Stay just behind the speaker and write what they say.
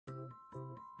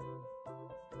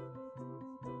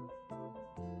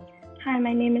Hi,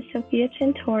 my name is Sophia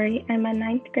Tintori. I'm a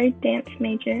ninth grade dance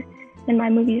major, and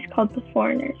my movie is called The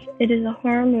Foreigners. It is a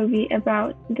horror movie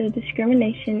about the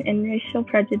discrimination and racial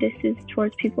prejudices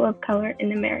towards people of color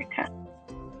in America.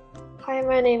 Hi,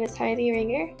 my name is Heidi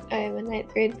Ringer. I am a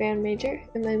ninth grade band major,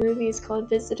 and my movie is called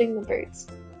Visiting the Birds.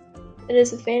 It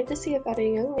is a fantasy about a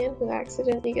young man who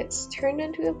accidentally gets turned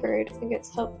into a bird and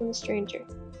gets help from a stranger.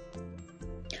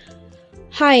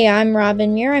 Hi, I'm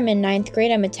Robin Muir. I'm in ninth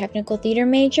grade. I'm a technical theater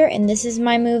major, and this is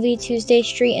my movie, Tuesday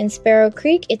Street in Sparrow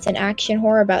Creek. It's an action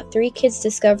horror about three kids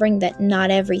discovering that not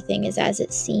everything is as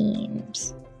it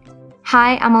seems.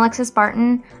 Hi, I'm Alexis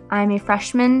Barton. I'm a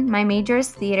freshman. My major is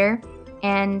theater,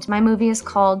 and my movie is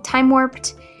called Time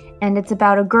Warped, and it's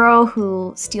about a girl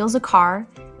who steals a car,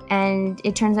 and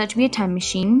it turns out to be a time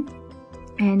machine,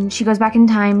 and she goes back in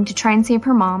time to try and save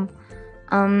her mom,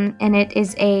 and it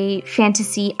is a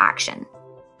fantasy action.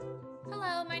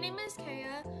 Hello, my name is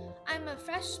Kaya. I'm a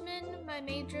freshman. My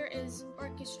major is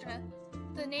orchestra.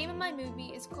 The name of my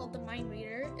movie is called The Mind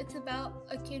Reader. It's about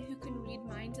a kid who can read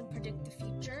minds and predict the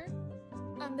future.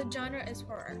 The genre is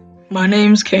horror. My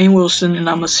name's Kane Wilson, and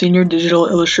I'm a senior digital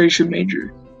illustration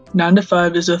major. 9 to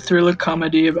 5 is a thriller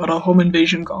comedy about a home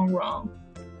invasion gone wrong.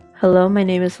 Hello, my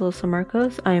name is Alyssa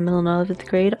Marcos. I am in 11th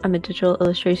grade. I'm a digital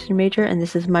illustration major, and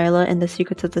this is Myla and the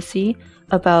Secrets of the Sea,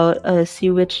 about a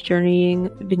sea witch journeying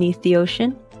beneath the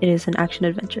ocean. It is an action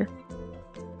adventure.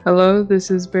 Hello, this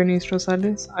is Bernice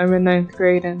Rosales. I'm in 9th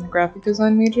grade and graphic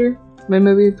design major. My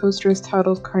movie poster is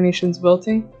titled Carnations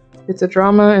Wilting. It's a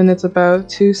drama, and it's about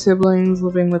two siblings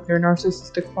living with their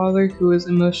narcissistic father who is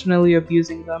emotionally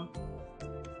abusing them.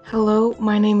 Hello,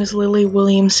 my name is Lily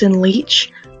Williamson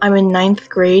Leach. I'm in 9th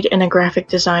grade and a graphic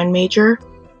design major.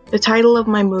 The title of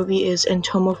my movie is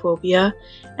Entomophobia,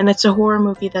 and it's a horror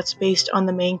movie that's based on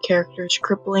the main character's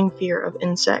crippling fear of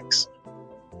insects.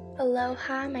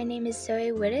 Aloha, my name is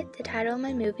Zoe Whitted. The title of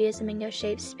my movie is A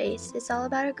Mango-Shaped Space. It's all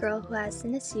about a girl who has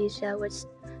synesthesia, which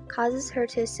causes her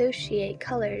to associate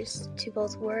colors to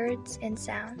both words and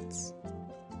sounds.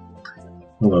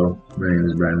 Hello, my name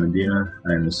is Brian Medina.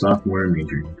 I am a sophomore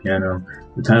majoring in piano.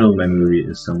 The title of my movie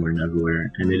is Somewhere and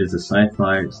Everywhere, and it is a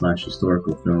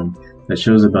sci-fi/historical film that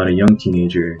shows about a young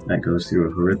teenager that goes through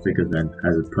a horrific event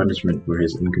as a punishment for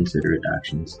his inconsiderate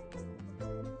actions.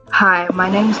 Hi, my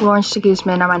name is Lawrence de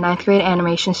Guzman. I'm a 9th grade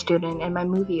animation student, and my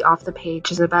movie, Off the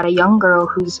Page, is about a young girl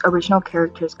whose original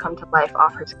characters come to life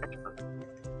off her sketchbook.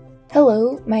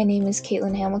 Hello, my name is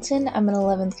Caitlin Hamilton. I'm an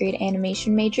 11th grade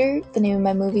animation major. The name of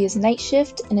my movie is Night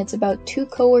Shift, and it's about two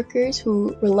coworkers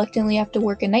who reluctantly have to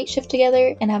work a night shift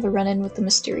together and have a run-in with a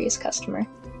mysterious customer.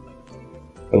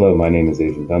 Hello, my name is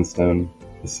Adrian Dunstone,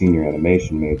 a senior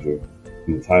animation major,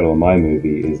 and the title of my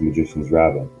movie is Magician's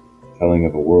Rabbit, telling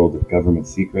of a world of government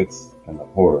secrets and the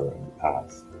horror of the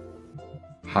past.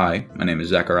 Hi, my name is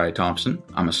Zachariah Thompson.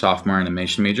 I'm a sophomore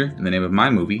animation major, and the name of my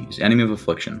movie is Enemy of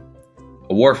Affliction,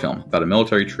 a war film about a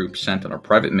military troop sent on a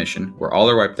private mission where all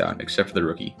are wiped out except for the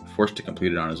rookie, forced to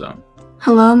complete it on his own.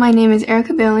 Hello, my name is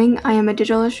Erica Billing. I am a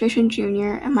digital illustration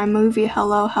junior, and my movie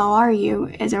Hello, How Are You?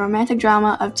 Is a romantic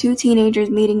drama of two teenagers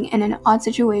meeting in an odd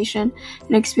situation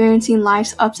and experiencing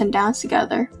life's ups and downs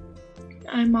together.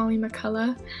 I'm Molly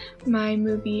McCullough. My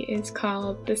movie is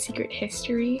called The Secret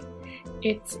History.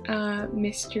 It's a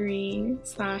mystery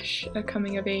 / a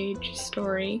coming-of-age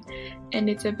story, and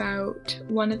it's about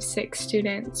one of 6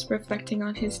 students reflecting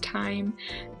on his time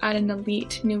at an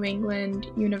elite New England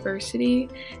university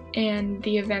and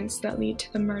the events that lead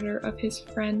to the murder of his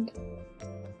friend.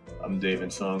 I'm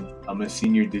David Song. I'm a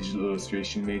senior digital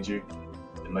illustration major,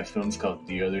 and my film's called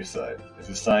The Other Side. It's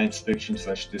a science fiction /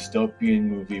 dystopian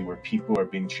movie where people are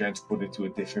being transported to a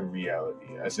different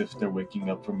reality, as if they're waking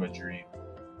up from a dream.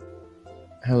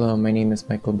 Hello, my name is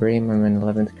Michael Brame. I'm an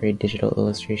 11th grade digital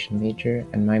illustration major,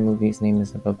 and my movie's name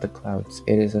is Above the Clouds.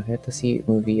 It is a fantasy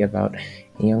movie about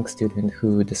a young student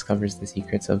who discovers the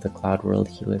secrets of the cloud world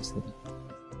he lives in.